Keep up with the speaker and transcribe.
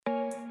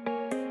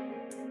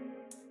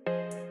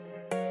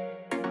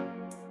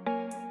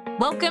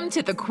Welcome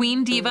to the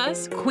Queen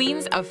Divas,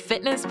 Queens of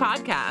Fitness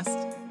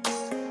podcast.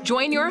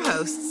 Join your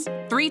hosts,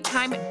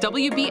 three-time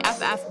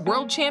WBFF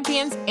world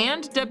champions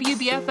and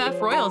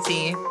WBFF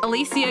royalty,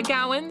 Alicia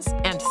Gowans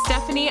and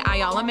Stephanie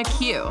Ayala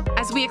McHugh,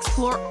 as we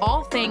explore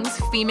all things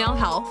female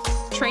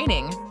health,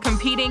 training,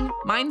 competing,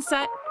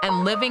 mindset,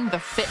 and living the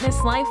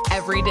fitness life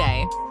every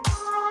day.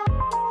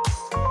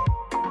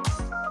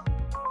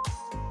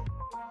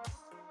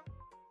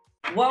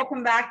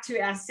 Welcome back to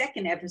our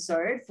second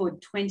episode for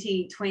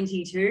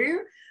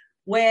 2022,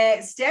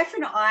 where Steph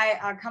and I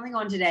are coming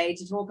on today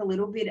to talk a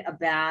little bit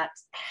about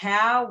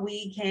how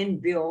we can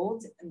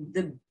build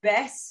the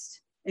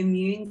best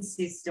immune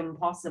system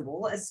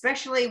possible,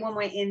 especially when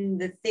we're in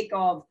the thick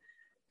of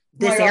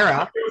this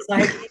era.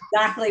 Like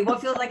exactly what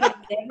feels like a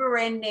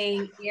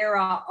never-ending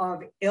era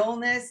of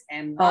illness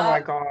and oh my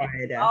god,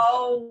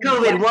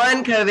 COVID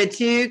 1, COVID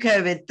 2,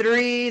 COVID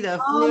 3, the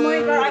flu. Oh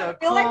my god,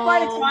 I feel like by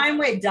the time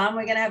we're done,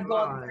 we're gonna have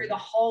gone through the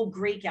whole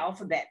Greek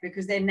alphabet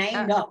because they're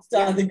named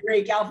after the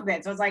Greek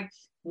alphabet. So it's like,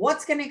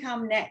 what's going to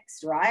come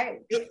next,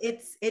 right? It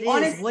is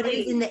what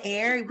is in the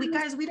air. We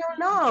don't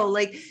know.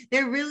 Like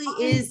there really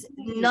is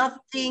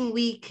nothing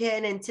we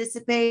can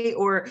anticipate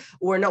or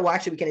no, well,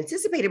 actually we can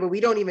anticipate it, but we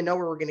don't even know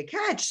where we're going to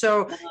catch.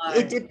 So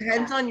it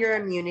depends on your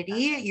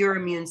immunity, your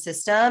immune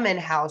system, and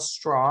how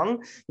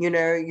strong,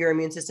 your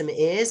immune system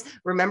is.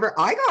 Remember,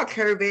 I got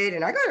COVID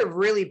and I got it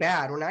really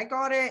bad when I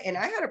got it, and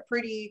I had a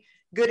pretty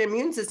good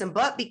immune system,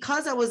 but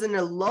because I was in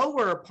a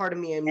lower part of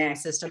my immune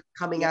system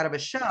coming out of a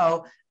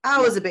show, I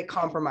was a bit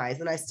compromised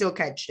and I still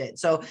catched it.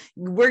 So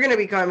we're going to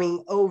be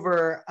coming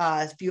over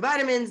a few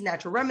vitamins,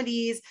 natural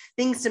remedies,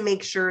 things to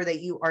make sure that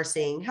you are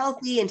staying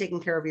healthy and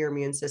taking care of your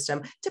immune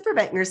system to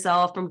prevent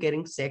yourself from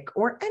getting sick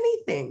or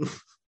anything.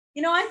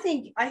 I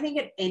think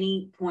at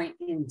any point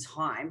in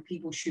time,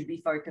 people should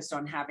be focused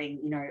on having,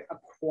 a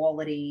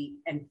quality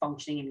and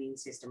functioning immune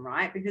system,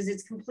 right? Because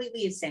it's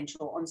completely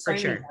essential on so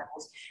many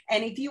levels.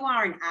 And if you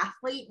are an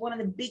athlete, one of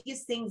the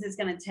biggest things that's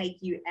going to take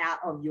you out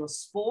of your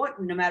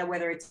sport, no matter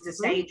whether it's a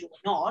stage or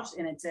not,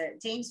 and it's a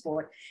team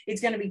sport, it's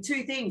going to be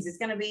two things. It's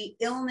going to be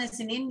illness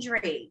and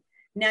injury.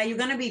 Now, you're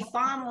going to be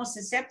far more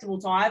susceptible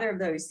to either of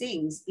those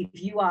things if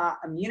you are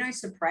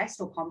immunosuppressed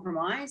or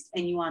compromised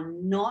and you are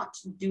not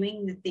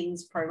doing the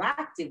things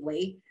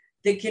proactively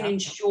that can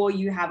ensure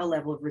you have a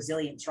level of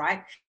resilience,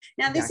 right?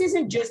 Now, this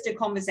isn't just a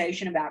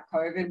conversation about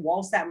COVID,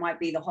 whilst that might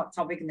be the hot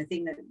topic and the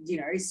thing that,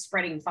 is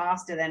spreading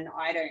faster than,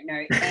 I don't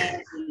know,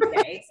 air these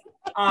days.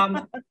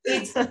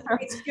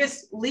 It's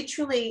just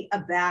literally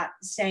about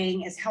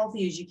staying as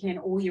healthy as you can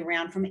all year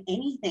round from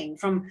anything,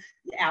 from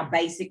our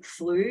basic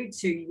flu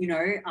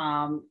to,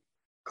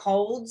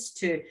 colds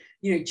to,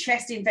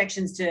 chest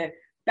infections to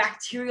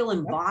bacterial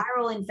and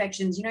viral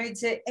infections,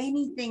 to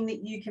anything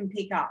that you can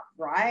pick up,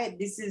 right?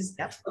 This is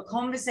a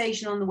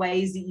conversation on the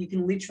ways that you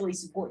can literally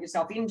support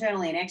yourself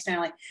internally and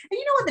externally. And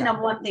you know what the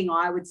number one thing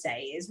I would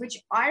say is, which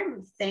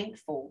I'm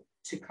thankful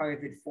to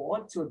COVID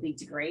for to a big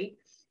degree,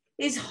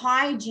 is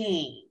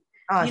hygiene.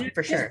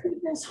 For sure.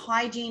 People's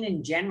hygiene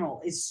in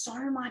general is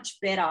so much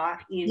better.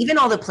 Even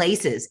all the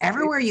places,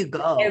 everywhere you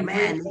go,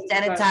 man, they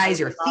sanitize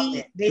your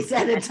feet. They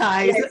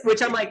sanitize,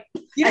 which I'm like,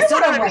 I still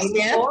don't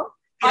understand.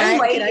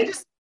 Can I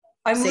just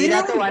say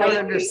that though? I don't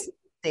understand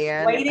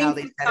how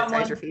they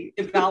sanitize your feet.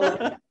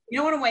 Develop. You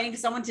know what I'm waiting for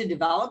someone to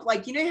develop?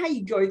 Like, how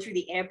you go through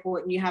the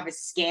airport and you have a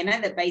scanner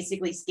that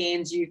basically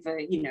scans you for,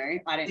 I don't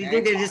know. You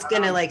think they're just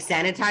going to like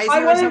sanitize you?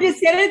 I wanted to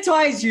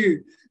sanitize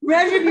you.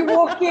 Imagine if you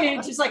walk in and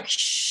it's just like,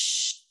 shh.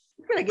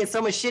 You're going to get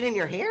so much shit in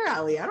your hair,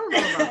 Ali. I don't know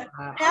about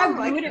that. How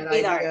good would it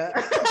be though?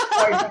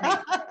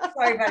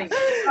 Sorry, buddy.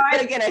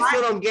 But again, I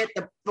still don't get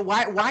the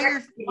why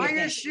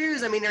your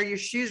shoes? I mean, are your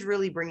shoes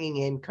really bringing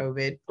in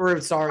COVID?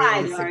 Or sorry.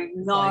 I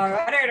don't know.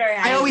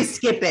 I always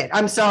skip it.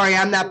 I'm sorry.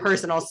 I'm that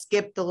person. I'll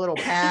skip the little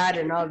pad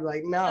and I'll be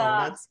like,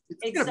 no,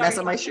 it's going to mess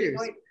up my shoes.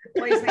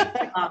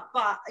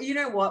 But you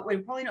know what?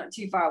 We're probably not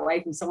too far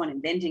away from someone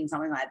inventing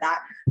something like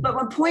that. But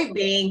my point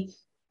being,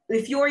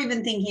 if you're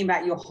even thinking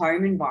about your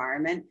home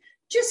environment,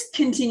 just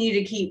continue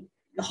to keep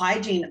the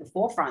hygiene at the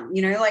forefront,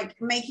 like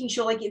making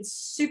sure, like, it's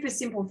super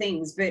simple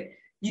things, but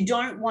you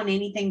don't want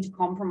anything to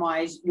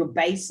compromise your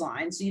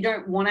baseline. So you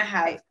don't want to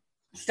have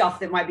stuff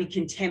that might be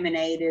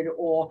contaminated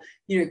or,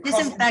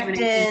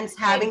 disinfectants,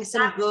 having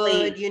some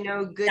good,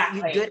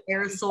 good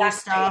aerosol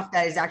stuff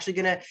that is actually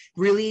going to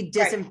really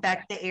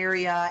disinfect the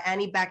area,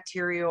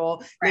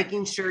 antibacterial,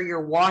 making sure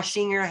you're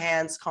washing your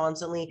hands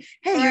constantly.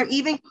 Hey, you're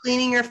even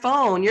cleaning your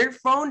phone. Your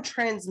phone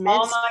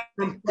transmits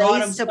from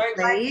place to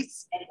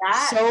place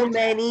so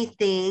many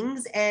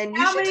things, and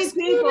you should just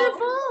clean your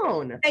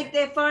phone. Take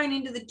their phone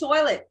into the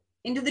toilet,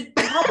 into the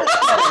public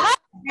toilet.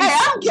 Hey,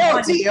 I'm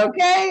guilty,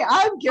 okay?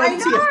 I'm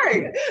guilty. I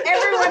know.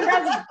 Everyone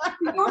does it.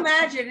 Can you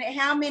imagine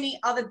how many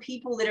other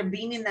people that have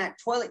been in that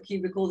toilet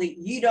cubicle that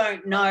you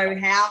don't know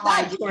how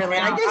high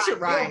toilet? I guess you're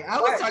right. I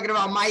was talking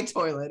about my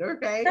toilet,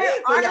 okay? So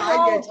I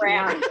roll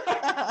around.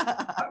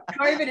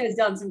 COVID has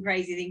done some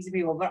crazy things to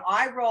people, but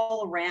I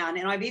roll around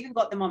and I've even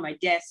got them on my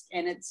desk,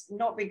 and it's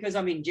not because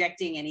I'm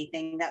injecting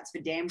anything. That's for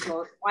damn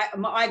sure.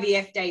 My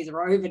IVF days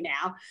are over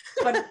now,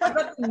 but I've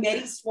got the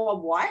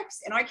Medi-Swab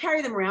wipes and I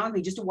carry them around with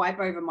me just to wipe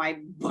over my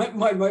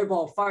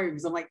mobile phone,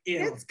 because I'm like, ew.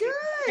 It's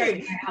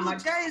good. How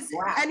much, guys?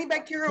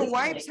 Antibacterial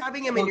wipes,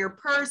 having them in your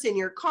purse, in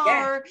your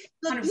car.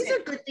 Yeah, look, these are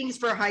good things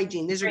for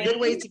hygiene. These are good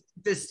ways to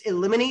just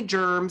eliminate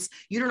germs.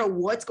 You don't know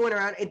what's going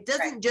around. It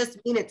doesn't just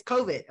mean it's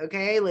COVID,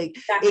 okay? Like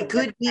it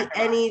could be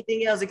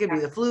anything else. It could be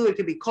the flu. It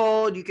could be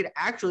cold. You could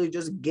actually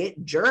just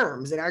get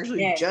germs and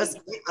actually just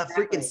get a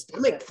freaking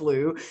stomach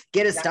flu,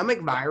 get a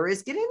stomach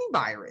virus, get any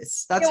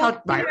virus. That's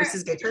how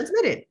viruses get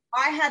transmitted.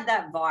 I had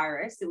that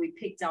virus that we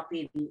picked up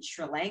in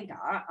Sri Lanka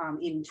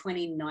in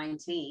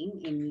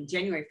 2019 in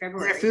January,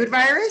 February. Was it a food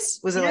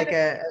virus? Was it like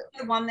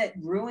the one that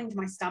ruined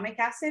my stomach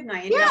acid? And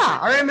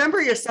I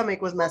remember your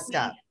stomach was messed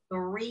up.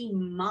 3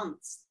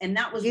 months. And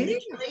that was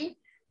literally,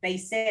 they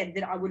said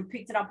that I would have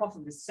picked it up off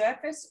of the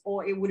surface,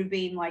 or it would have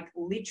been like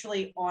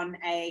literally on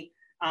a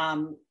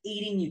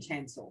eating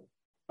utensil.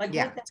 Like,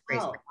 what the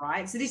hell,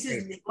 right? So this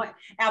is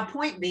our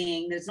point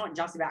being that it's not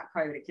just about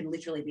COVID. It can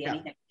literally be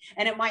anything.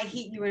 And it might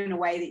hit you in a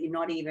way that you're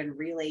not even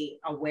really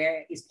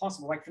aware is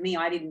possible. Like for me,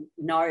 I didn't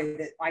know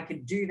that I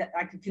could do that.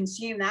 I could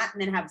consume that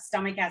and then have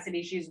stomach acid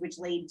issues, which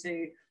lead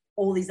to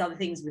all these other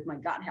things with my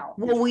gut health.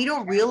 Well, we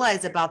don't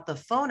realize about the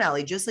phone,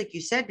 Allie, just like you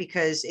said,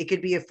 because it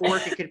could be a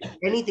fork, it could be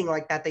anything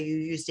like that you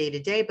use day to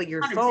day, but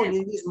your 100%. Phone,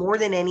 you use more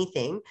than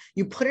anything.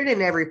 You put it in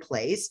every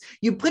place.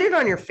 You put it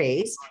on your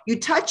face.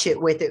 You touch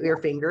it with your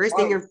fingers.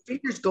 Then your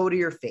fingers go to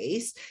your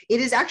face. It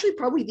is actually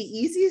probably the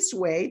easiest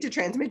way to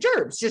transmit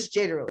germs, just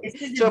generally.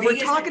 So if we're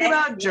talking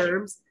about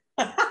germs,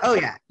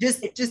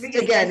 just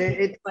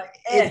again,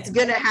 it's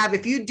gonna have,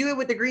 if you do it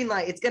with the green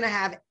light, it's gonna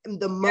have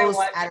the most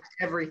out of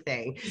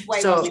everything.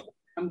 So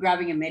I'm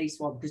grabbing a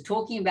Medi-Swab because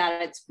talking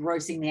about it's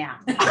grossing me out.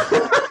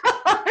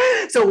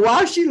 So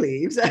while she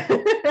leaves, we're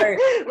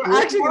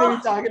actually going to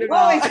be talking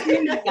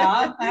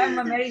about. I have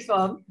my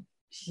Medi-Swab.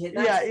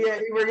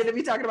 We're going to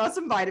be talking about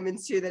some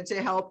vitamins too, that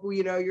to help,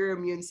 your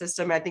immune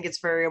system. I think it's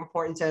very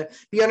important to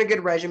be on a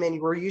good regimen.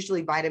 We're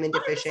usually vitamin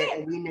deficient 100%.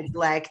 And we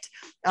neglect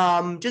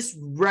just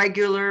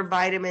regular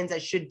vitamins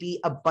that should be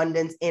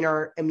abundance in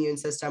our immune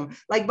system,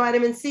 like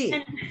vitamin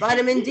C,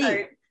 vitamin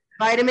D,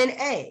 vitamin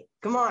A.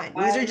 Come on.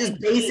 These are just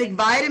basic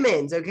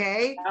vitamins,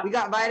 okay? We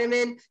got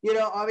vitamin,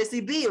 obviously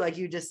B, like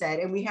you just said,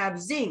 and we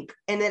have zinc.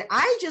 And then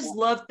I just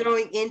love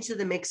throwing into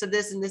the mix of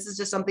this, and this is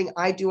just something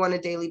I do on a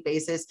daily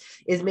basis,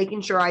 is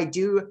making sure I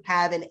do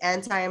have an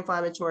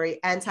anti-inflammatory,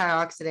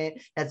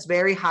 antioxidant that's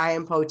very high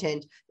and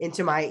potent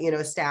into my,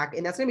 stack.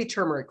 And that's going to be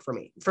turmeric for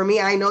me. For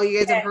me, I know you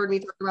guys have heard me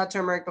talk about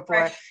turmeric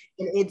before,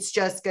 and it's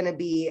just going to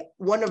be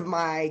one of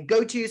my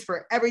go-tos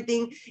for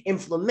everything,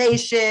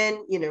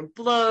 inflammation,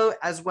 bloat,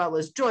 as well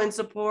as joint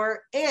support.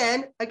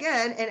 And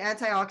again, an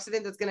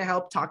antioxidant that's going to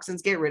help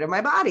toxins get rid of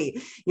my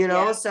body,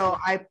 so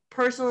I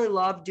personally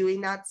love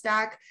doing that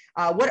stack.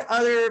 What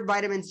other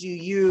vitamins do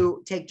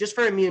you take just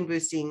for immune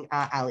boosting,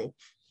 Allie?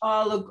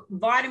 Look,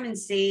 vitamin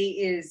C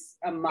is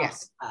a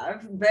must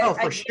have,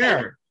 but for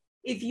sure.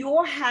 If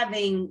you're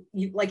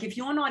if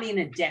you're not in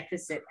a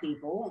deficit,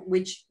 people,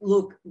 which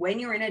look, when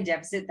you're in a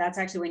deficit, that's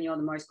actually when you're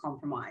the most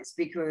compromised,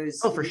 because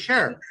for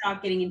sure, you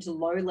start getting into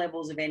low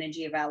levels of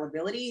energy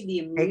availability. The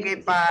immune take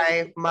it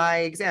by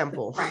my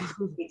example. Right,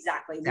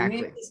 exactly. The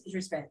immune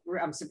system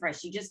is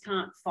suppressed. You just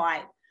can't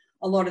fight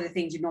a lot of the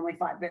things you normally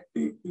fight. But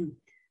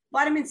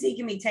vitamin C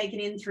can be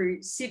taken in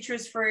through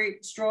citrus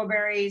fruit,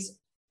 strawberries,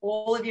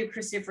 all of your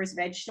cruciferous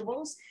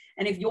vegetables.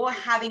 And if you're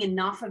having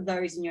enough of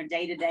those in your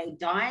day-to-day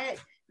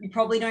diet, you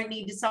probably don't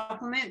need to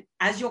supplement.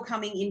 As you're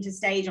coming into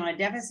stage on a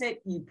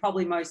deficit, you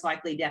probably most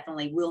likely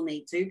definitely will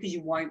need to, because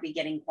you won't be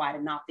getting quite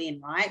enough in,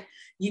 right?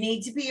 You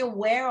need to be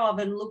aware of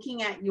and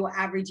looking at your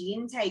average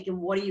intake and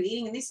what are you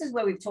eating. And this is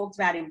where we've talked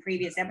about in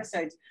previous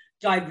episodes.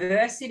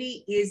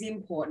 Diversity is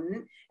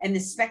important, and the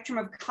spectrum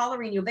of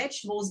color in your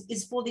vegetables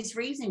is for this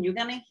reason. You're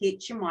going to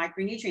hit your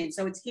micronutrients.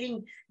 So it's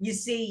hitting your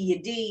C, your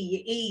D,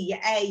 your E, your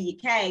A, your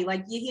K,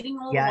 like you're hitting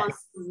all the ones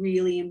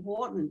really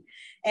important.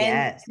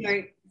 And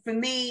for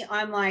me,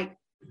 I'm like,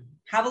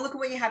 have a look at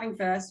what you're having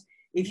first.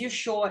 If you're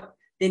short,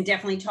 then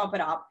definitely top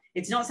it up.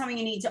 It's not something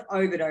you need to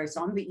overdose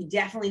on, but you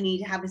definitely need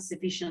to have a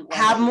sufficient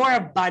level. Have more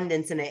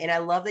abundance in it. And I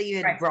love that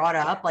you had brought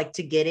up, like,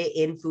 to get it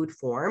in food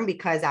form,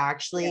 because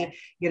actually,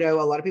 a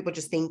lot of people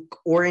just think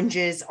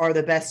oranges are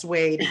the best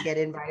way to get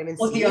in vitamin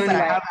C, but I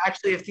have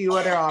actually a few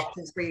other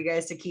options for you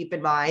guys to keep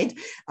in mind.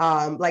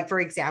 Like, for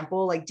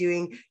example, like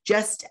doing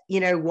just,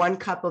 1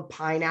 cup of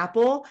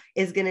pineapple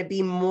is going to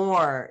be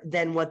more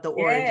than what the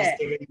orange is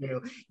giving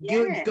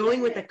you.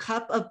 Going with a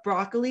cup of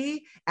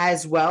broccoli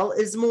as well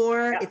is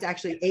more. It's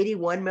actually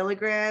 81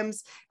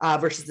 milligrams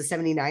versus the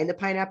 79 the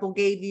pineapple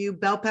gave you.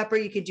 Bell pepper,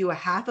 you could do a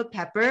half a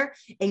pepper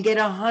and get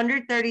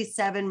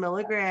 137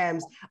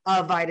 milligrams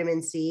of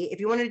vitamin C. If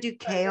you want to do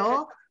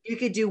kale, you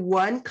could do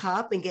 1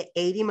 cup and get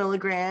 80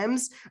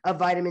 milligrams of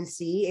vitamin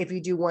C. If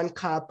you do 1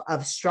 cup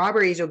of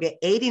strawberries, you'll get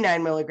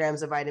 89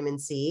 milligrams of vitamin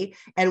C.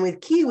 And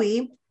with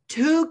kiwi,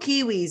 2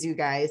 kiwis, you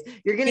guys,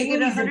 you're going to get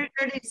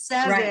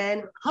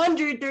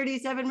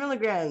 137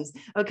 milligrams.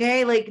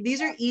 Okay. Like these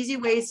are easy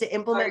ways to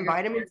implement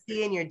vitamin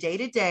C in your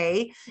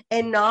day-to-day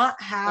and not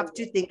have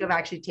to think of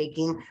actually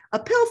taking a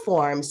pill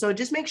form. So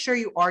just make sure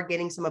you are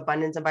getting some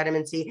abundance of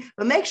vitamin C,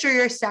 but make sure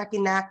you're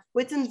stacking that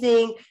with some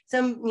zinc,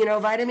 some,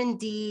 vitamin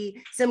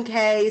D, some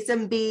K,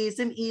 some B,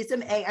 some E,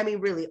 some A. I mean,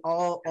 really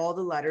all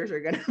the letters are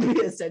going to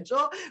be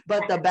essential,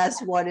 but the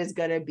best one is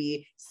going to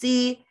be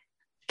C,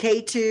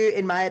 K2,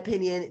 in my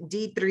opinion,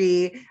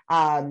 D3,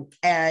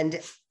 and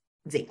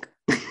zinc.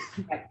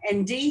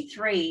 And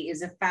D3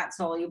 is a fat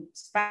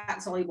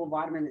soluble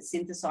vitamin that's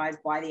synthesized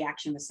by the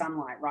action of the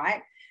sunlight,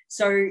 right?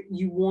 So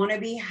you want to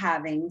be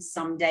having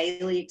some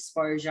daily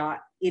exposure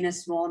in a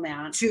small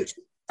amount to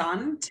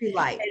sun, to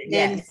light.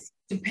 And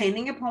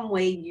depending upon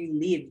where you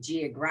live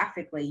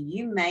geographically,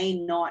 you may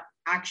not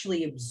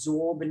actually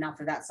absorb enough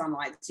of that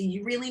sunlight. So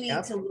you really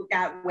need to look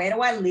at, where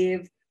do I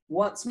live?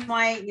 What's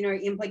my,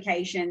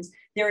 implications?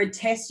 There are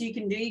tests you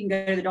can do. You can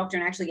go to the doctor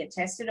and actually get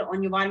tested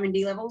on your vitamin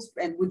D levels,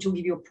 and which will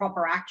give you a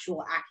proper,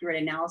 actual,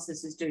 accurate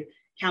analysis as to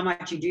how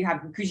much you do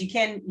have, because you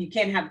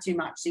can have too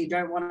much. So you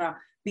don't want to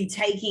be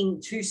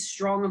taking too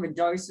strong of a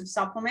dose of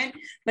supplement,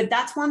 but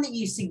that's one that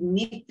you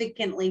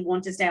significantly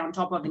want to stay on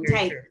top of and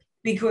take.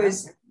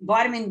 Because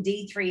vitamin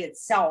D3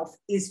 itself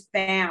is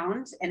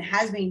found and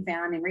has been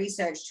found in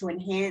research to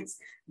enhance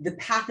the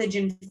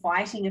pathogen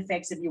fighting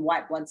effects of your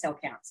white blood cell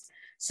counts.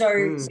 So,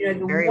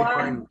 the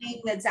one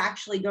thing that's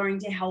actually going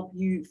to help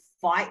you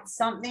fight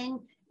something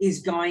is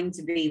going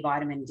to be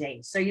vitamin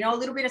D. So, a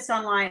little bit of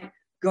sunlight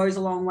goes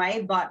a long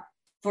way, but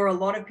for a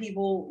lot of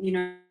people,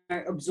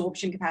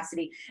 absorption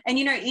capacity. And,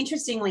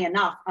 interestingly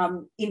enough,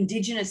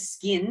 indigenous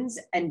skins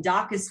and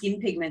darker skin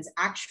pigments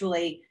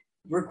actually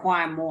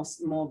require more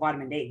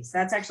vitamin D. So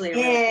that's actually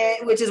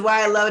which is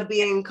why I loved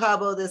being in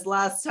Cabo this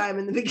last time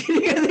in the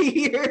beginning of the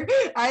year.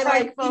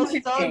 I felt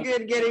so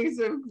good getting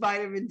some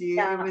vitamin D.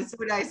 It was so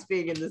nice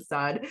being in the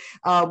sun,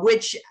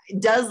 which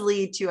does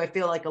lead to, I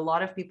feel like, a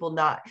lot of people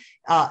not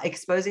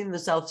exposing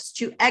themselves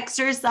to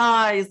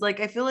exercise. Like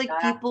I feel like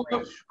people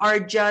are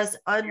just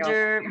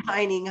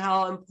undermining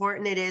how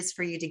important it is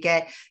for you to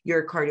get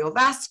your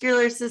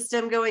cardiovascular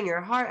system going,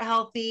 your heart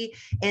healthy,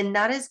 and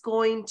that is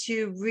going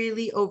to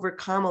really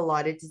overcome a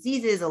lot of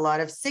diseases, a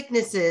lot of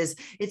sicknesses.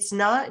 It's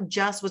not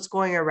just what's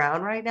going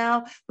around right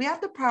now. We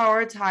have to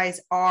prioritize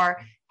our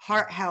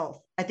heart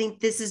health. I think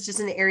this is just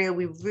an area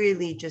we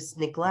really just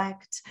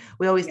neglect.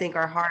 We always think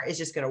our heart is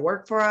just going to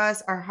work for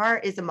us. Our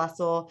heart is a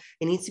muscle.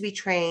 It needs to be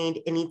trained.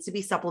 It needs to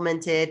be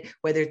supplemented,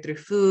 whether through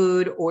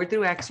food or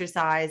through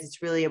exercise.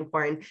 It's really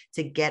important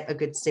to get a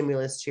good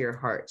stimulus to your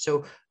heart.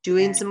 So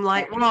doing some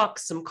light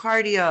walks, some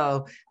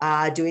cardio,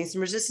 doing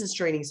some resistance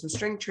training, some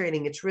strength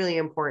training. It's really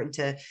important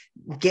to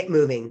get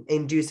moving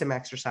and do some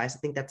exercise. I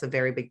think that's a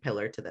very big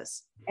pillar to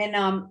this. And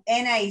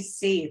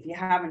NAC, if you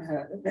haven't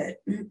heard of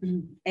it,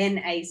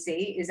 NAC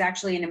is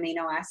actually an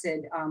amino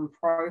acid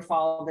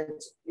profile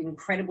that's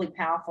incredibly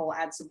powerful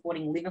at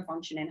supporting liver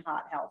function and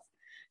heart health.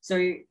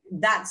 So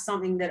that's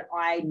something that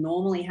I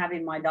normally have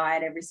in my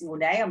diet every single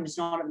day. I'm just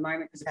not at the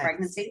moment because of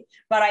pregnancy,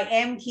 but I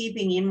am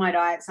keeping in my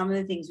diet some of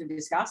the things we've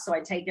discussed. So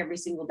I take every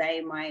single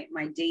day my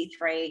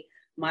D3,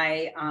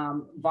 my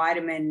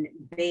vitamin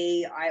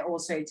B. I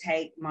also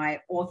take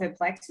my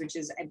Orthoplex, which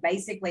is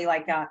basically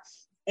like a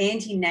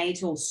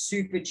antenatal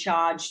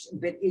supercharged,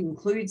 but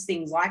includes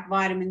things like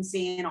vitamin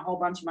C and a whole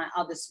bunch of my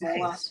other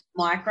smaller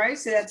micros.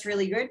 So that's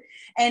really good.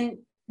 And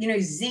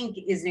zinc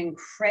is an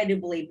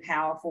incredibly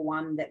powerful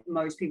one that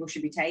most people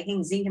should be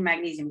taking. Zinc and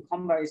magnesium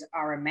combos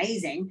are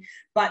amazing,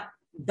 but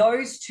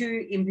those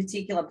two in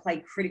particular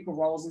play critical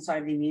roles inside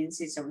of the immune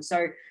system.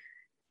 So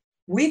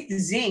with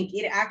zinc,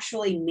 it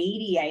actually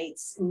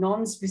mediates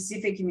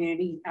non-specific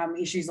immunity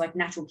issues like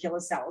natural killer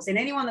cells. And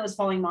anyone that was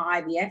following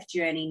my IVF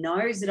journey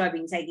knows that I've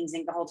been taking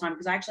zinc the whole time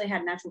because I actually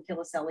had natural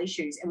killer cell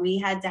issues. And we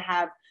had to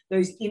have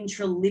those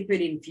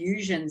intralipid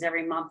infusions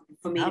every month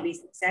for me to be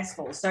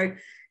successful. So,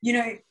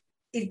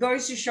 it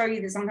goes to show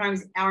you that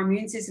sometimes our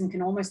immune system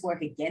can almost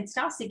work against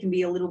us. It can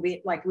be a little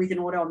bit like with an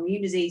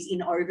autoimmune disease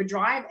in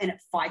overdrive, and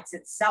it fights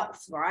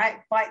itself, right?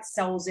 Fights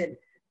cells that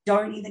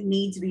don't even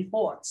need to be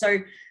fought. So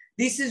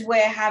this is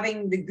where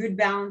having the good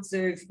balance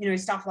of,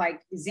 stuff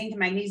like zinc and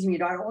magnesium in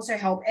your diet also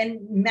help. And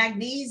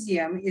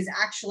magnesium is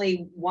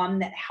actually one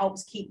that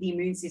helps keep the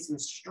immune system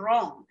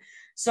strong.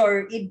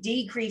 So it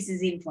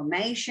decreases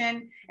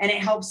inflammation and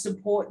it helps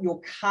support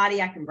your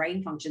cardiac and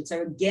brain function.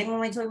 So again, when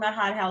we're talking about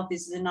heart health,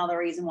 this is another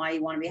reason why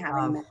you want to be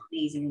having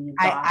magnesium in your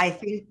diet. I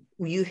think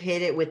you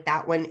hit it with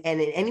that one.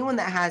 And anyone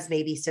that has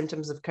maybe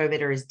symptoms of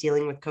COVID or is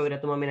dealing with COVID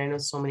at the moment, I know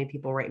so many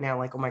people right now,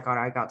 like, oh my God,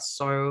 I got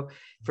so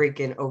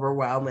freaking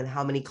overwhelmed with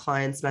how many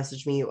clients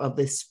messaged me of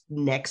this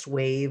next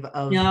wave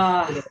of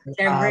I'm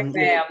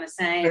the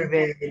same.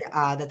 COVID,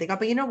 that they got.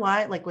 But you know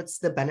what? Like, what's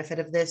the benefit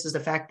of this is the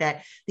fact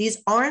that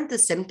these aren't the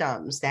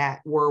symptoms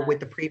that were with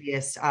the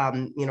previous,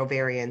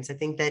 variants. I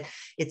think that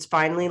it's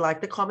finally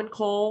like the common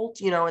cold.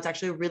 It's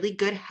actually a really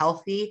good,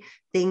 healthy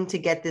thing to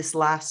get this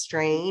last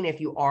strain.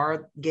 If you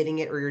are getting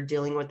it or you're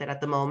dealing with it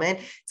at the moment,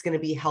 it's going to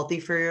be healthy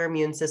for your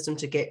immune system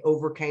to get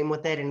overcame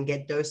with it and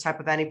get those type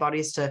of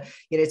antibodies to,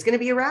 it's going to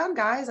be around,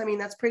 guys. I mean,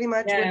 that's pretty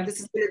much what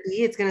this is going to be.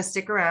 It's going to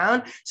stick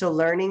around. So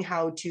learning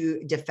how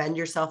to defend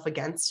yourself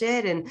against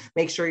it and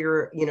make sure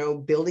you're,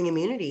 building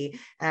immunity.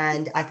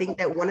 And I think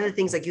that one of the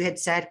things, like you had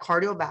said,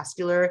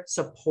 cardiovascular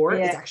support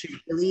is actually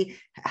really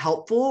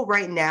helpful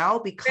right now,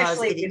 because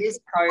especially it is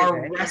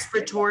our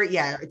respiratory.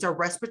 Yeah. It's our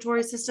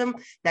respiratory system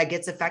that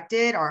gets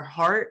affected. Our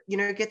heart,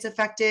 gets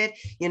affected.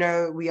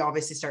 We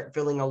obviously start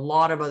feeling a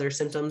lot of other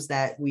symptoms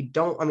that we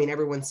don't,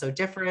 everyone's so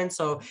different.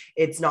 So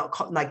it's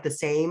not like the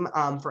same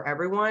for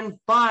everyone,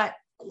 but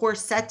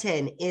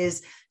quercetin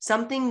is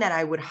something that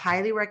I would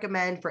highly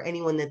recommend for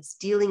anyone that's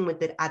dealing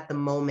with it at the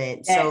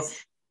moment. Yes. So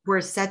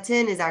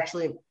quercetin is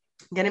actually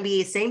going to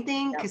be same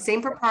thing,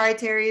 same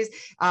proprietaries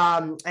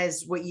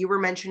as what you were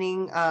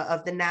mentioning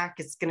of the NAC.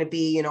 It's going to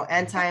be,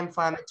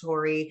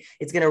 anti-inflammatory.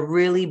 It's going to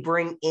really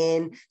bring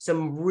in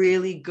some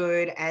really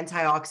good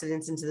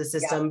antioxidants into the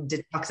system,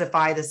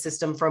 detoxify the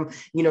system from,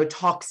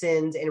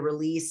 toxins, and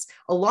release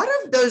a lot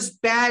of those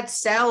bad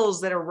cells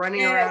that are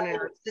running around in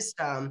our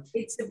system.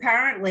 It's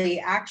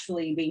apparently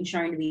actually been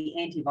shown to be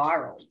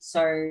antiviral.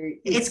 So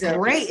it's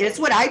great. It's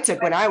what I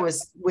took when I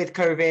was with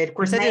COVID.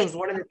 Quercetin was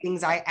one of the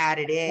things I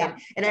added in.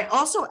 And I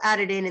also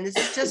added in, and this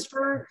is just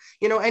for,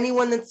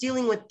 anyone that's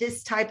dealing with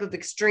this type of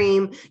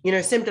extreme,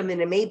 symptom,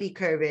 and it may be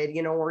COVID,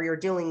 or you're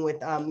dealing with,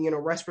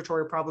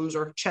 respiratory problems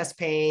or chest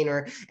pain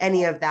or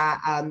any of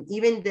that.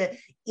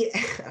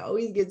 I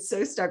always get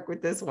so stuck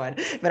with this one,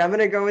 but I'm going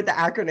to go with the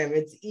acronym.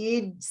 It's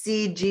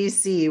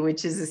ECGC,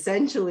 which is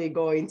essentially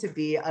going to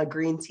be a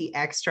green tea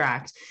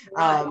extract.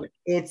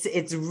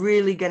 It's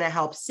really going to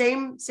help.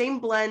 Same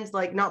blends,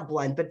 like not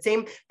blend, but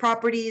same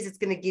properties. It's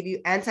going to give you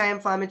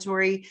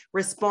anti-inflammatory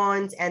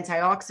response,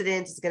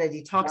 antioxidants. It's going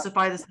to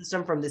detoxify the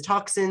system from the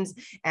toxins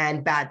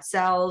and bad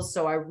cells.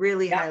 So I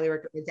really highly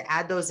recommend to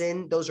add those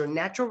in. Those are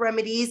natural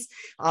remedies.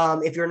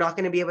 If you're not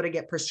going to be able to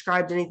get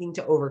prescribed anything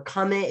to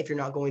overcome it, if you're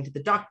not going to the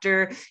doctor,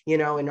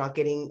 and not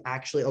getting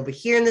actually over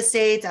here in the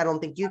States, I don't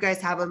think you guys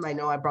have them. I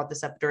know I brought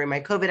this up during my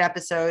COVID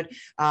episode.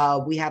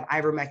 We have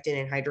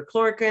ivermectin and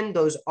hydrochloroquine.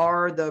 Those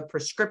are the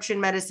prescription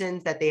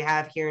medicines that they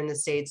have here in the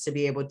States to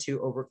be able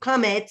to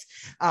overcome it.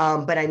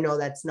 But I know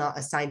that's not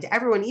assigned to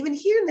everyone, even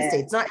here in the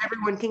States. Not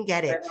everyone can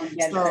get it.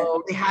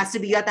 So it has to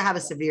be, you have to have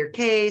a severe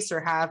case or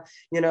have,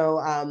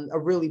 a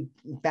really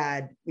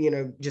bad,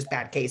 just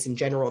bad case in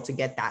general to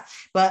get that.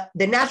 But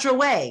the natural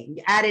way,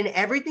 add in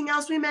everything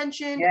else we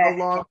mentioned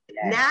along with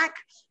NAC,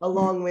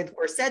 along with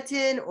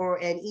quercetin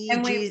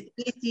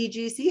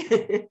ECGC.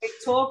 We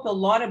talked a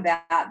lot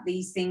about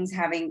these things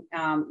having,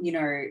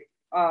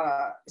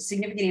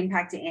 significant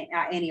impact to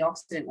our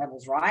antioxidant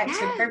levels, right? Yeah.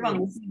 So for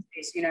everyone listening to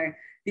this,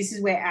 this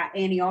is where our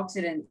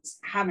antioxidants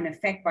have an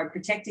effect by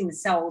protecting the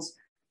cells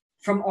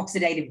from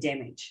oxidative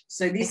damage.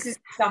 So this is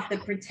stuff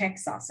that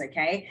protects us,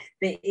 okay?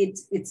 That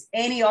it's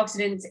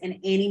antioxidants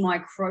and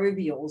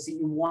antimicrobials that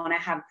you want to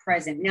have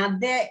present. Now,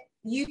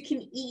 you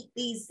can eat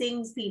these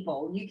things,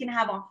 people. You can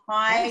have a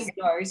high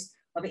dose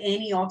of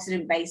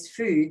antioxidant-based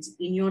foods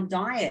in your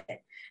diet.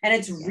 And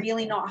it's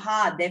really not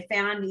hard. They're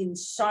found in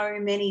so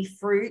many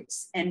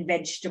fruits and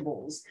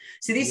vegetables.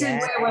 So this is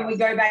where, when we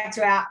go back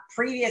to our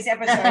previous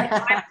episode,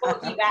 I'm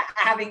talking about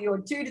having your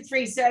 2 to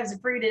 3 serves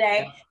of fruit a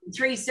day, and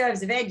 3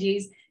 serves of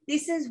veggies.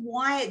 This is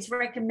why it's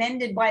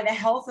recommended by the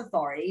health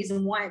authorities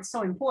and why it's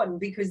so important,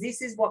 because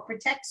this is what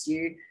protects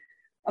you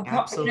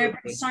from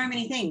so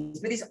many things.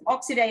 But this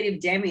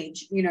oxidative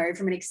damage,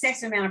 from an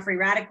excessive amount of free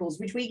radicals,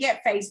 which we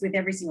get faced with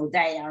every single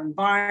day, our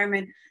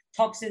environment,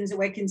 toxins that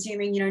we're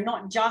consuming,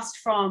 not just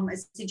from a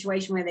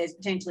situation where there's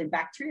potentially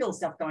bacterial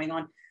stuff going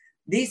on.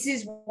 This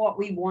is what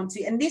we want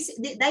to, and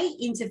they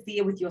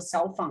interfere with your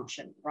cell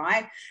function,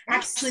 right?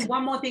 Actually,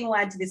 one more thing I'll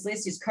add to this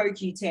list is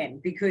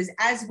CoQ10, because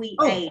as we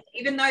age,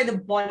 even though the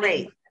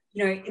body,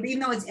 even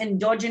though it's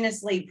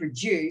endogenously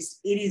produced,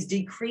 it is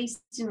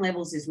decreased in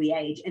levels as we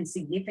age, and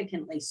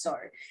significantly so.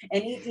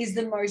 And it is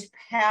the most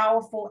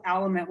powerful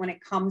element when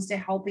it comes to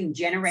helping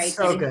generate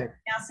energy in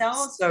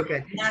ourselves. So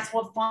good. And that's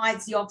what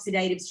fights the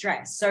oxidative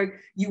stress. So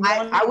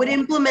I would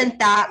implement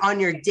that on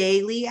your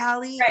daily,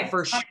 Ali,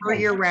 for sure,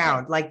 year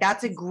round. Like,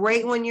 that's a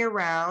great one year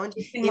round.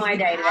 In my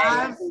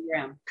day-to-day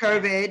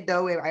COVID,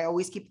 though, I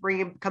always keep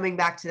coming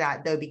back to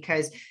that, though,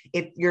 because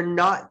if you're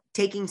not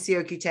taking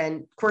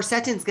CoQ10,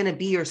 quercetin is going to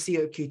be your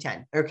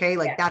CoQ10. Okay.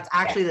 Like that's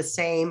actually the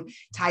same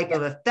type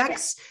of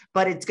effects,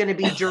 but it's going to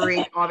be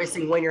during,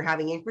 obviously, when you're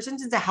having quercetin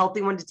is a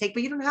healthy one to take,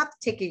 but you don't have to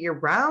take it year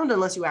round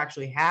unless you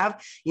actually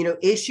have,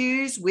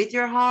 issues with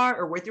your heart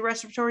or with your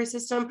respiratory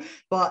system.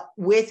 But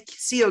with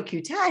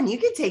CoQ10, you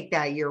can take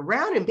that year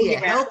round and be a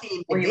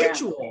healthy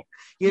individual,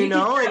 you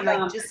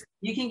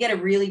can get a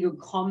really good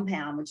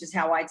compound, which is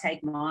how I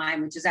take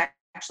mine, which is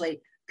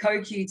actually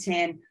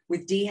CoQ10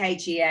 with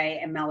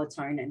DHEA and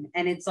melatonin.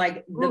 And it's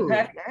like the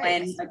perfect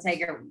blend. I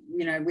take it,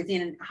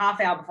 within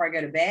half hour before I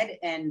go to bed.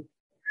 And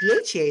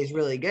DHEA is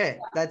really good.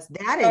 That's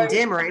that and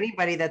DIM, or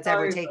anybody that's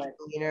ever taken,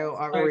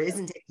 or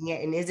isn't taking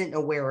it and isn't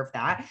aware of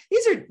that.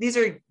 These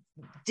are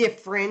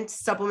different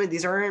supplements.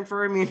 These aren't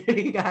for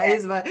immunity,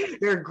 guys, but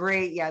they're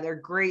great. Yeah, they're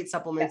great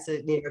supplements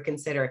to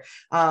consider.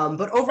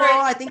 But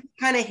overall, I think we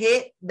kind of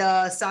hit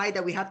the side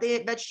that we have to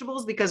hit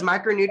vegetables, because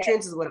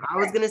micronutrients is what I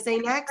was going to say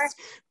next.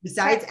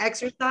 Besides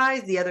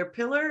exercise, the other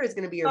pillar is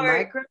going to be your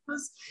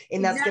micros,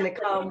 and that's going to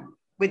come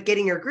with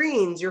getting your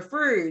greens, your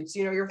fruits,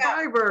 your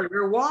fiber,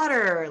 your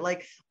water,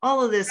 like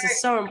all of this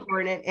is so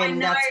important. And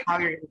that's how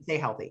you're going to stay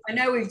healthy. I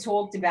know we've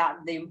talked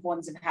about the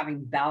importance of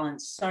having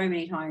balance so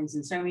many times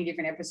in so many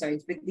different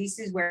episodes, but this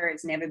is where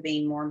it's never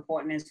been more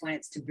important, is when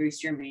it's to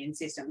boost your immune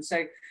system.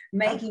 So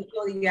making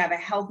sure that you have a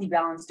healthy,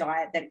 balanced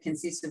diet that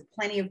consists of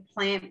plenty of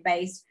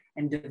plant-based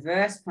and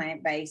diverse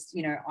plant-based,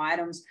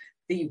 items,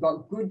 that you've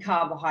got good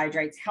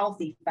carbohydrates,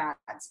 healthy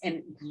fats,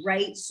 and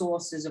great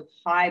sources of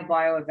high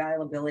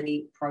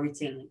bioavailability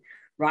protein,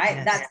 right?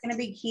 Yes. That's going to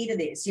be key to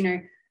this.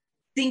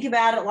 Think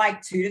about it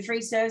like 2 to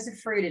 3 serves of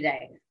fruit a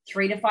day,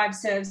 3 to 5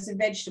 serves of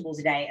vegetables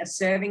a day, a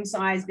serving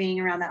size being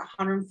around that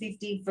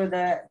 150 for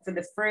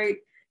the fruit.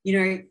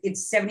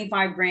 It's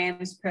 75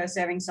 grams per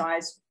serving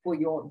size for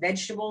your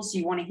vegetables. So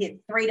you want to hit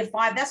 3 to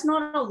 5. That's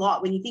not a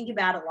lot when you think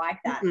about it like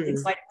that. Mm-hmm.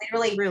 It's like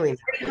literally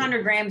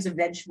 300 grams of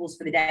vegetables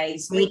for the day.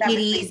 Make it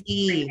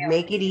easy.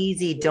 Make it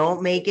easy.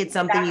 Don't make it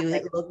something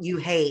you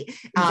hate.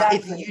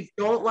 If you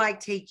don't like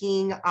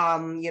taking,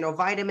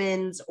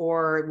 vitamins,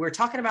 or we're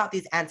talking about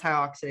these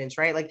antioxidants,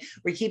 right? Like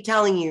we keep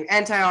telling you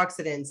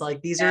antioxidants,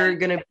 like these are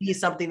going to be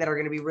something that are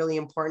going to be really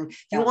important.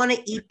 If you want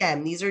to eat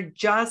them, these are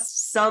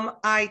just some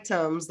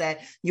items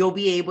that you'll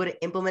be able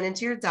to implement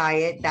into your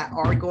diet that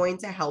are going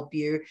to help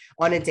you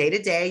on a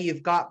day-to-day.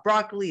 You've got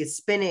broccoli,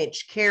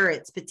 spinach,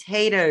 carrots,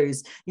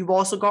 potatoes. You've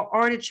also got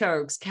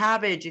artichokes,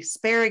 cabbage,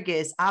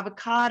 asparagus,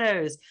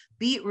 avocados,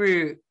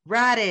 beetroot,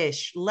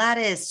 radish,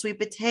 lettuce, sweet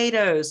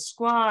potatoes,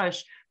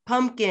 squash,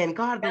 pumpkin.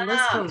 God, the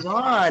list goes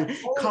on.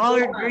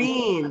 Collard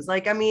greens.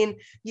 Like, maybe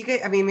you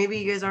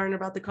guys aren't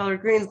about the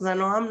collard greens, because I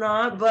know I'm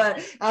not, but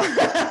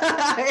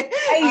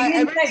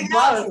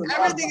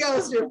everything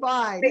else you're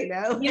fine,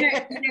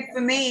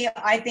 For me,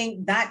 I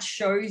think that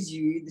shows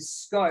you the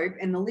scope,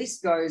 and the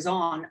list goes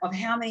on of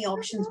how many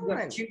options we've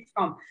got to choose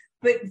from.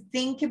 But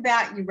think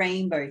about your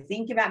rainbow.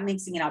 Think about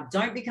mixing it up.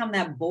 Don't become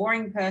that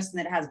boring person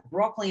that has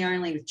broccoli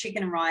only with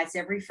chicken and rice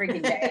every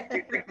freaking day,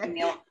 every freaking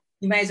meal.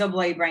 You may as well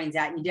blow your brains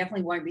out. You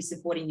definitely won't be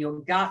supporting your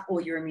gut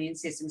or your immune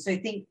system. So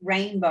think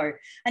rainbow.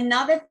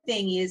 Another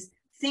thing is,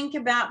 think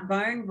about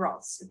bone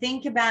broths.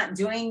 Think about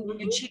doing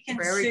your chicken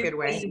soup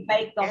where you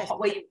bake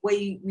where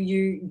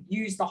you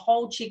use the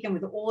whole chicken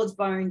with all its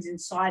bones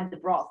inside the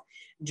broth.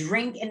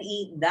 Drink and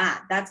eat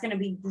that. That's going to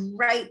be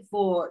great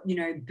for,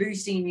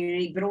 boosting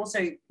immunity, but also,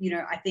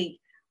 I think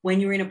when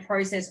you're in a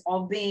process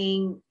of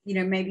being,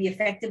 maybe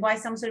affected by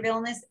some sort of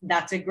illness,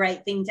 that's a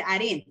great thing to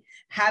add in.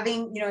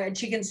 Having, a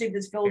chicken soup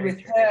that's filled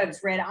with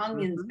herbs, red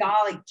onions,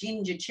 garlic,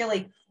 ginger,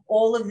 chili,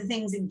 all of the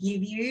things that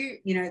give you,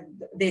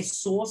 they're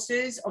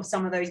sources of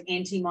some of those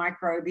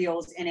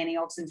antimicrobials and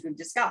antioxidants we've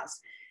discussed.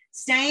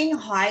 Staying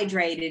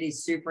hydrated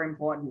is super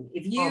important.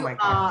 If you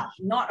are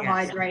not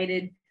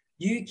hydrated,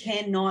 you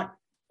cannot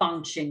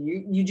function.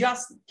 You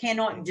just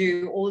cannot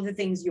do all of the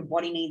things your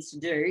body needs to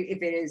do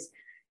if it is,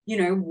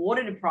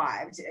 water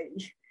deprived.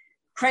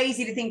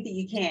 Crazy to think that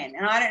you can.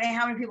 And I don't know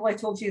how many people I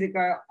talk to that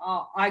go,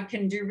 oh, I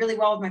can do really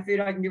well with my food,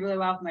 I can do really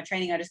well with my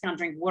training, I just can't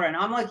drink water. And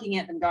I'm looking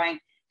at them going,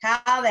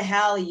 how the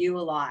hell are you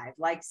alive?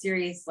 Like,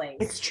 seriously.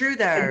 It's true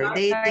though.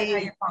 They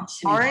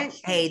aren't,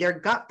 hey, their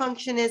gut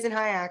function isn't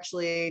high.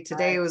 Actually,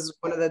 today was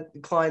one of the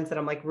clients that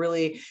I'm like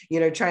really,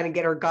 trying to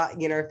get her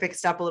gut,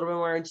 fixed up a little bit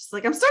more. And she's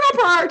like, I'm still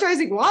not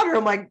prioritizing water.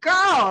 I'm like, girl,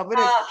 I'm going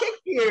to kick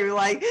you.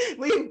 Like,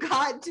 we've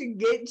got to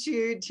get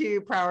you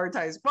to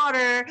prioritize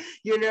water.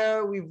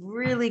 We've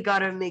really got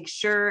to make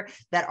sure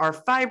that our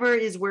fiber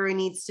is where it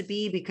needs to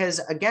be, because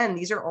again,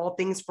 these are all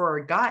things for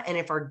our gut. And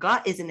if our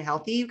gut isn't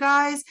healthy, you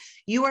guys,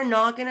 you are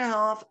not going to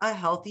have a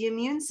healthy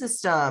immune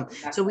system.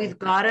 So we've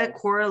got to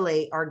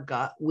correlate our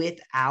gut with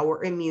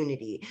our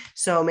immunity.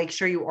 So make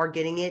sure you are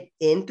getting it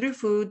in through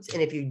foods.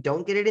 And if you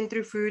don't get it in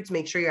through foods,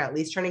 make sure you're at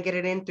least trying to get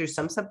it in through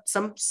some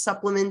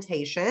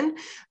supplementation.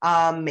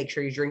 Make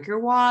sure you drink your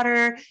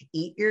water,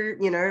 eat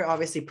your,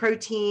 obviously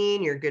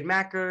protein, your good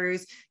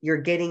macros,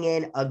 you're getting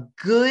in a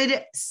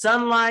good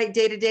sunlight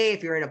day to day.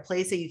 If you're in a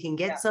place that you can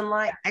get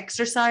sunlight,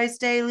 exercise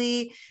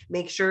daily,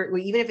 make sure,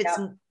 even if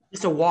it's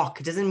just a walk.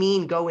 It doesn't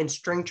mean go and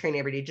strength train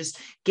every day. Just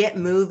get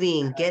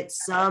moving, get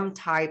some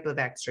type of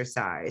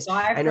exercise.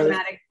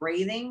 Diaphragmatic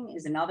breathing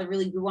is another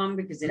really good one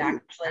because it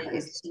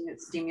actually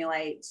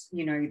stimulates,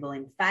 you know, the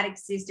lymphatic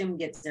system,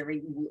 gets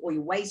or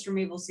your waste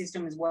removal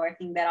system is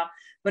working better,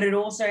 but it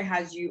also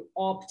has you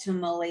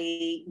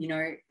optimally, you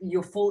know,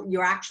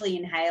 you're actually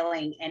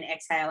inhaling and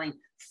exhaling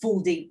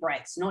full deep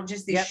breaths, not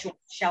just this short,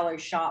 shallow,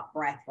 sharp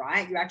breath,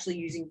 right? You're actually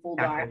using full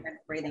diaphragmatic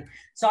breathing.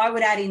 So I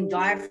would add in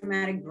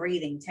diaphragmatic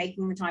breathing,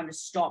 taking the time to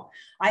stop.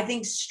 I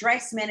think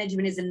stress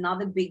management is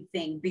another big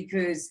thing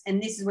because,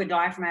 and this is where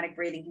diaphragmatic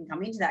breathing can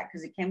come into that,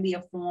 because it can be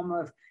a form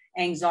of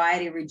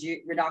anxiety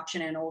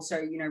reduction and also,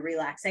 you know,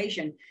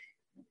 relaxation.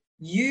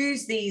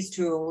 Use these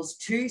tools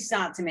to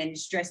start to manage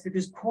stress,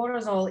 because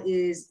cortisol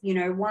is, you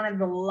know, one of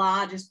the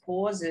largest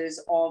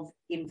causes of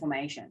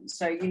inflammation.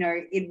 So, you know,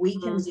 it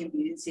weakens the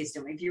immune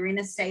system. If you're in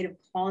a state of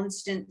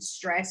constant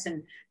stress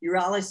and your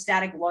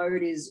allostatic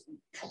load is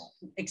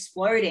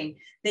exploding,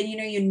 then, you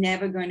know, you're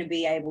never going to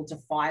be able to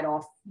fight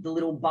off the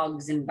little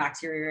bugs and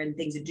bacteria and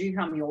things that do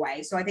come your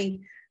way. So I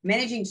think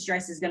managing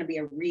stress is going to be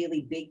a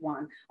really big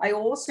one. I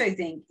also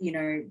think, you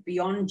know,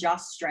 beyond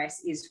just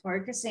stress is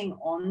focusing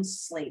on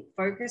sleep,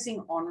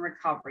 focusing on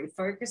recovery,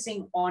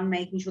 focusing on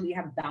making sure that you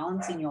have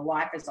balance in your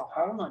life as a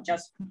whole, not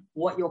just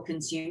what you're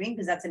consuming,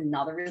 because that's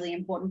another really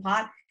important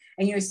part.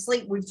 And, you know,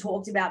 sleep, we've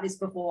talked about this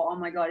before. Oh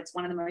my God, it's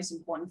one of the most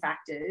important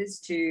factors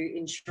to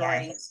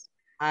ensuring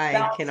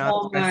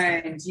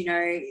hormones, you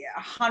know,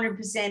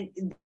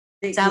 100%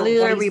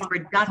 cellular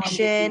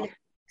reproduction.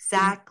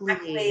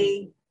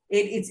 Exactly.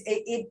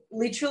 It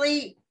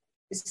literally,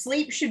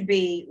 sleep should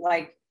be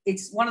like,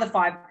 it's one of the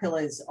 5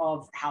 pillars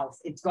of health.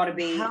 It's got to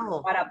be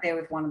right up there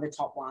with one of the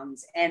top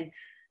ones. And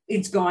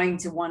it's going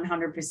to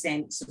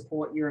 100%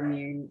 support your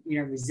immune, you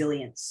know,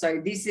 resilience.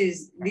 So this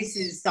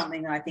is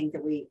something that I think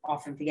that we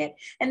often forget.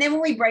 And then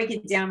when we break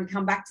it down, we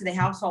come back to the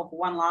household for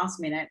one last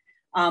minute.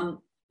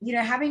 You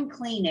know, having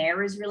clean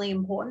air is really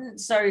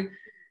important. So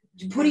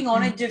putting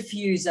on a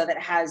diffuser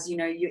that has, you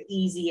know, your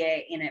easy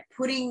air in it,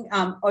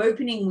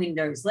 opening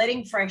windows,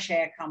 letting fresh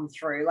air come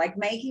through, like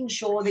making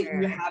sure that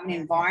you have an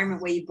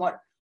environment where you've got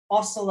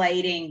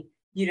oscillating,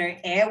 you know,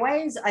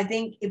 airways. I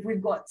think if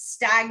we've got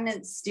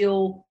stagnant,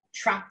 still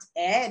trapped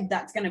air,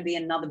 that's going to be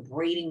another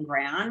breeding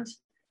ground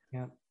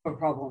for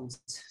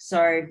problems.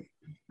 So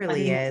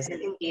really is.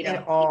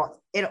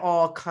 It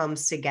all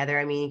comes together.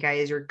 I mean, you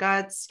guys, your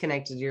gut's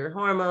connected to your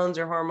hormones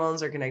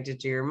are connected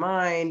to your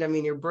mind. I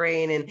mean, your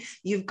brain, and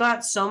you've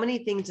got so many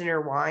things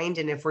intertwined.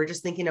 And if we're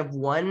just thinking of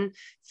one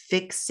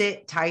fix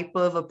it type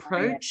of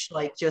approach,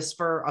 like just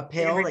for a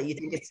pill that you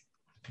think it's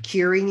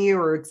curing you,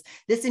 or it's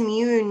this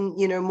immune,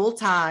 you know,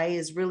 multi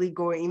is really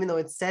going, even though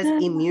it says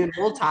immune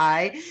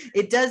multi,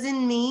 it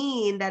doesn't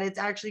mean that it's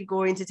actually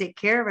going to take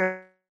care of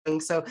it.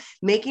 So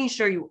making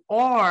sure you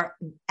are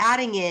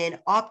adding in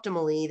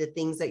optimally the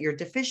things that you're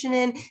deficient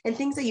in and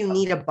things that you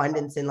need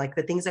abundance in, like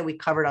the things that we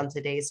covered on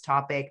today's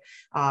topic.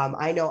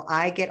 I know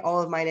I get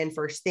all of mine in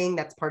first thing.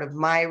 That's part of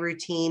my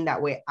routine.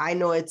 That way I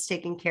know it's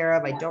taken care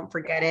of. I don't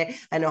forget it.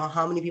 I know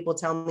how many people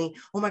tell me,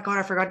 oh my God,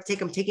 I forgot to take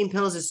them. Taking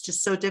pills is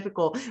just so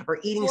difficult, or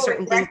eating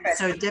certain things is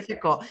so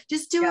difficult.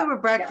 Just do it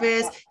with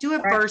breakfast, do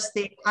it first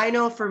thing. I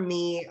know for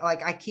me,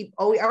 like I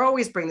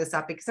always bring this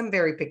up because I'm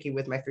very picky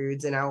with my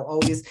foods, and I'll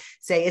always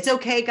say, it's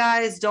okay,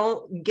 guys.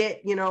 Don't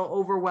get, you know,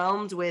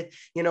 overwhelmed with,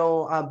 you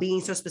know,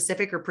 being so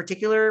specific or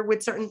particular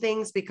with certain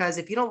things, because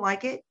if you don't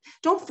like it,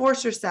 don't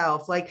force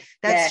yourself. Like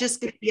that's just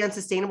going to be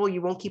unsustainable.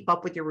 You won't keep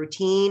up with your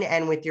routine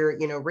and with your,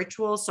 you know,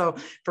 rituals. So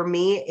for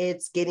me,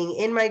 it's getting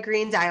in my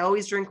greens. I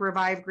always drink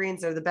Revive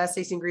greens. They're the best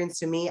tasting greens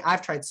to me.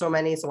 I've tried so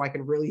many, so I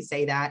can really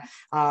say that.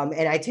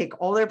 And I take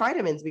all their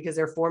vitamins because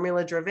they're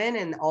formula driven,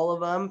 and all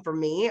of them for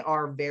me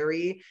are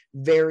very,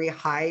 very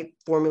high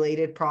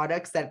formulated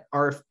products that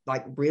are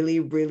like really,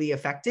 really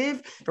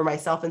effective for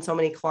myself and so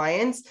many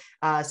clients.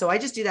 So I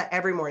just do that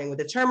every morning with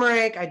the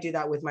turmeric. I do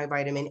that with my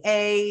vitamin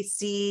A,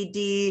 C,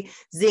 D,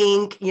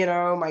 zinc, you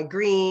know, my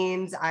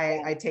greens.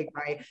 I take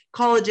my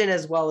collagen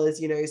as well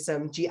as, you know,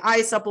 some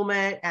GI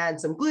supplement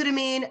and some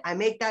glutamine. I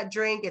make that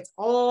drink. It's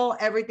all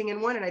everything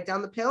in one, and I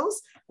down the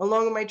pills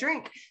along with my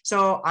drink.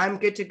 So I'm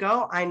good to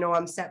go. I know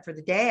I'm set for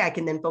the day. I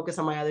can then focus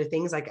on my other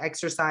things like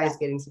exercise,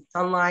 getting some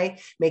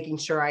sunlight, making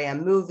sure I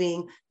am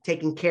moving,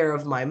 taking care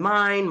of my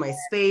mind, my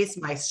space,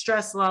 my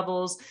stress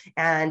levels,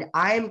 and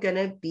I'm going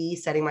to be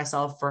setting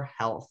myself for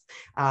health.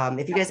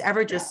 If you guys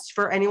ever, just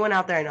for anyone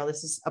out there, I know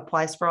this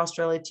applies for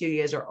Australia too.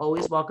 You guys are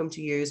always welcome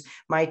to use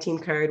my team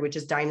code, which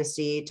is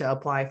Dynasty, to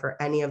apply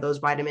for any of those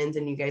vitamins,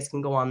 and you guys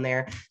can go on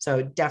there.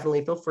 So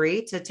definitely feel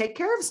free to take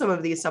care of some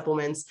of these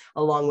supplements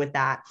along with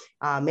that.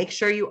 Make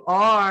sure you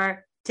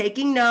are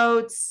taking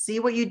notes, see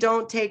what you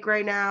don't take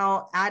right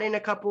now, add in a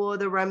couple of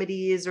the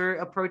remedies or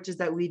approaches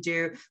that we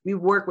do. We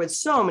work with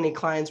so many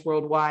clients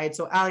worldwide.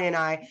 So Ali and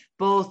I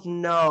both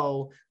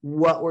know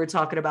what we're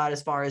talking about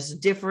as far as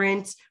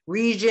different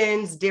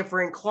regions,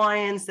 different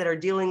clients that are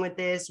dealing with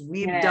this.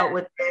 We've dealt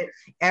with it.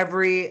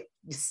 Every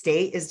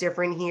state is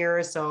different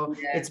here. So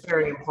it's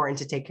very important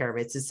to take care of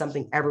it. It's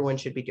something everyone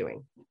should be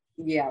doing.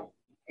 Yeah.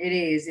 It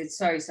is. It's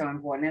so, so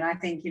important. And I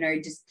think,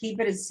 just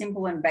keep it as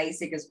simple and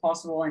basic as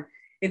possible. And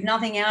if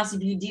nothing else,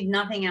 if you did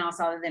nothing else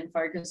other than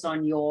focus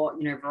on your,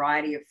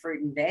 variety of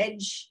fruit and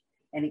veg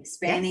and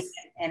expanding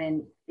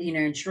and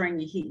ensuring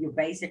you hit your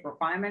basic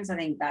requirements, I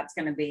think that's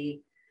going to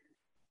be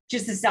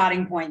just the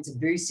starting point to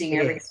boosting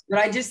everything. But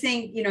I just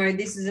think,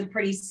 this is a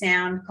pretty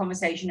sound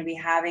conversation to be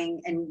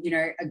having, and,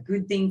 a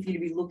good thing for you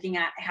to be looking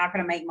at. How can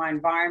I make my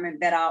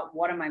environment better?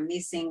 What am I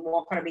missing?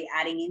 What could I be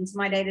adding into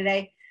my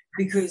day-to-day?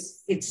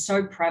 Because it's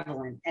so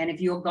prevalent. And if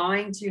you're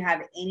going to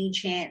have any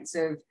chance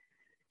of,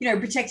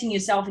 protecting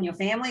yourself and your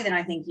family, then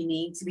I think you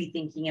need to be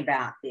thinking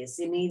about this.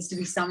 It needs to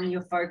be something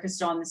you're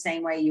focused on the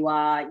same way you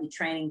are your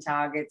training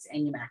targets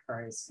and your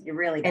macros. It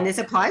really does. And this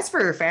applies for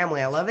your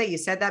family. I love that you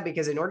said that,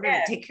 because in order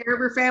to take care of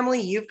your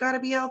family, you've got to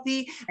be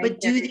healthy, but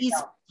do these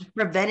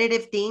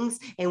preventative things.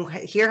 And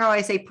hear how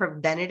I say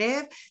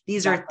preventative.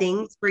 These are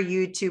things for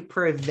you to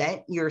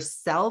prevent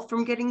yourself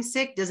from getting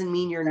sick. Doesn't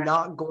mean you're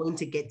not going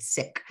to get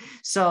sick.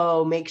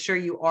 So make sure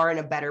you are in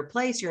a better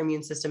place. Your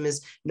immune system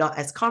is not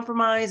as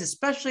compromised,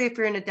 especially if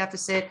you're in a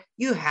deficit.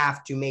 You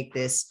have to make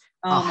this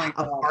a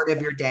part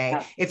of your day.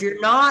 Yeah. If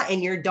you're not,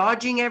 and you're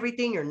dodging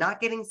everything, you're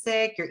not getting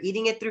sick, you're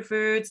eating it through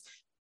foods.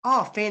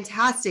 Oh,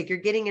 fantastic. You're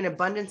getting an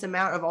abundance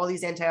amount of all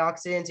these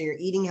antioxidants, and you're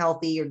eating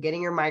healthy, you're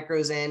getting your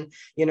micros in,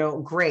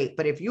 great.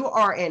 But if you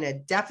are in a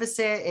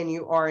deficit and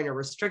you are in a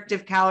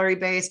restrictive calorie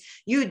base,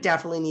 you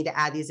definitely need to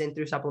add these in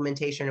through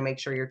supplementation to make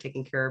sure you're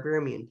taking care of your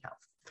immune health.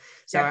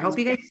 So I hope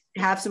you guys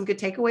have some good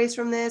takeaways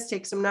from this,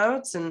 take some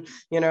notes, and,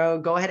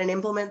 go ahead and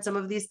implement some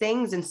of these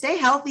things and stay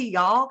healthy,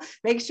 y'all.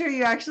 Make sure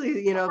you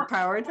actually,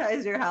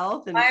 prioritize your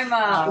health. And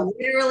I'm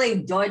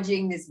literally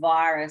dodging this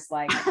virus.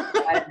 Like,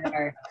 I don't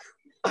know.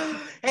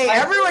 Hey,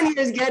 everyone here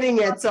is getting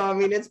it. So,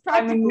 it's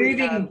practically I'm a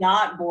moving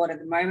dartboard at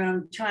the moment.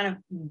 I'm trying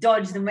to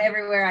dodge them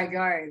everywhere I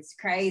go. It's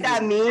crazy.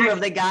 That meme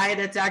of the guy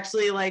that's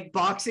actually like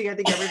boxing. I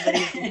think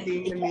everybody's been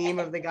seeing the meme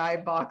of the guy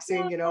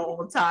boxing, all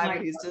the time.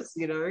 And he's just,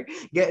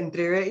 getting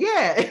through it.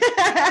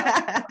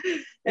 Yeah.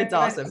 It's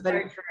awesome. So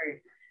true.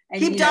 And,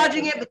 keep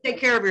dodging it, but take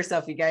care of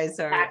yourself, you guys.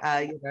 So,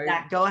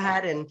 go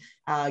ahead and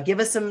give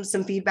us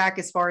some feedback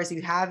as far as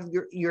you have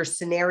your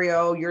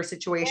scenario, your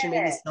situation,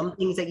 maybe some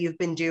things that you've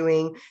been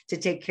doing to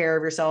take care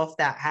of yourself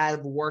that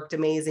have worked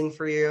amazing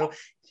for you.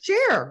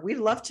 Share. We'd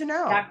love to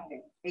know.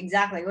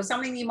 Exactly. Or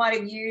something you might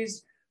have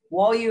used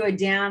while you were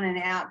down and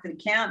out for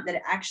the count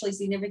that actually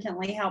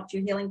significantly helped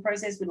your healing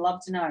process. We'd love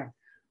to know.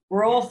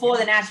 We're all for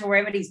the natural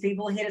remedies.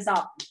 People, hit us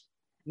up.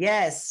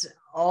 Yes.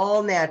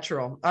 All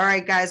natural. All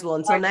right, guys. Well,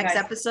 until next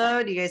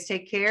episode, you guys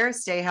take care,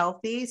 stay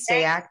healthy,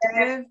 stay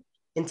active,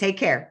 and take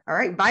care. All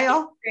right. Bye,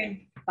 y'all.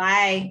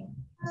 Bye.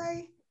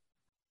 Bye.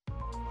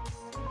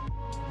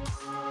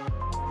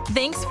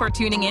 Thanks for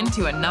tuning in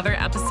to another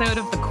episode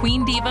of the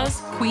Queen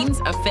Divas,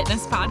 Queens of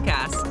Fitness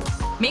podcast.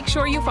 Make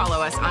sure you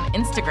follow us on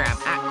Instagram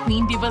at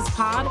Queen Divas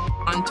Pod,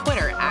 on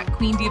Twitter at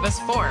Queen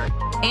Divas 4,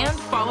 and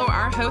follow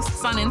our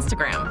hosts on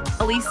Instagram,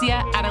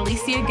 Alicia at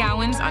Alicia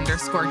Gowans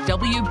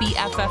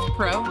 _WBFF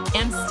Pro,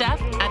 and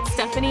Steph at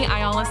Stephanie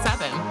Ayala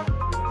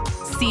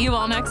 7. See you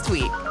all next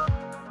week.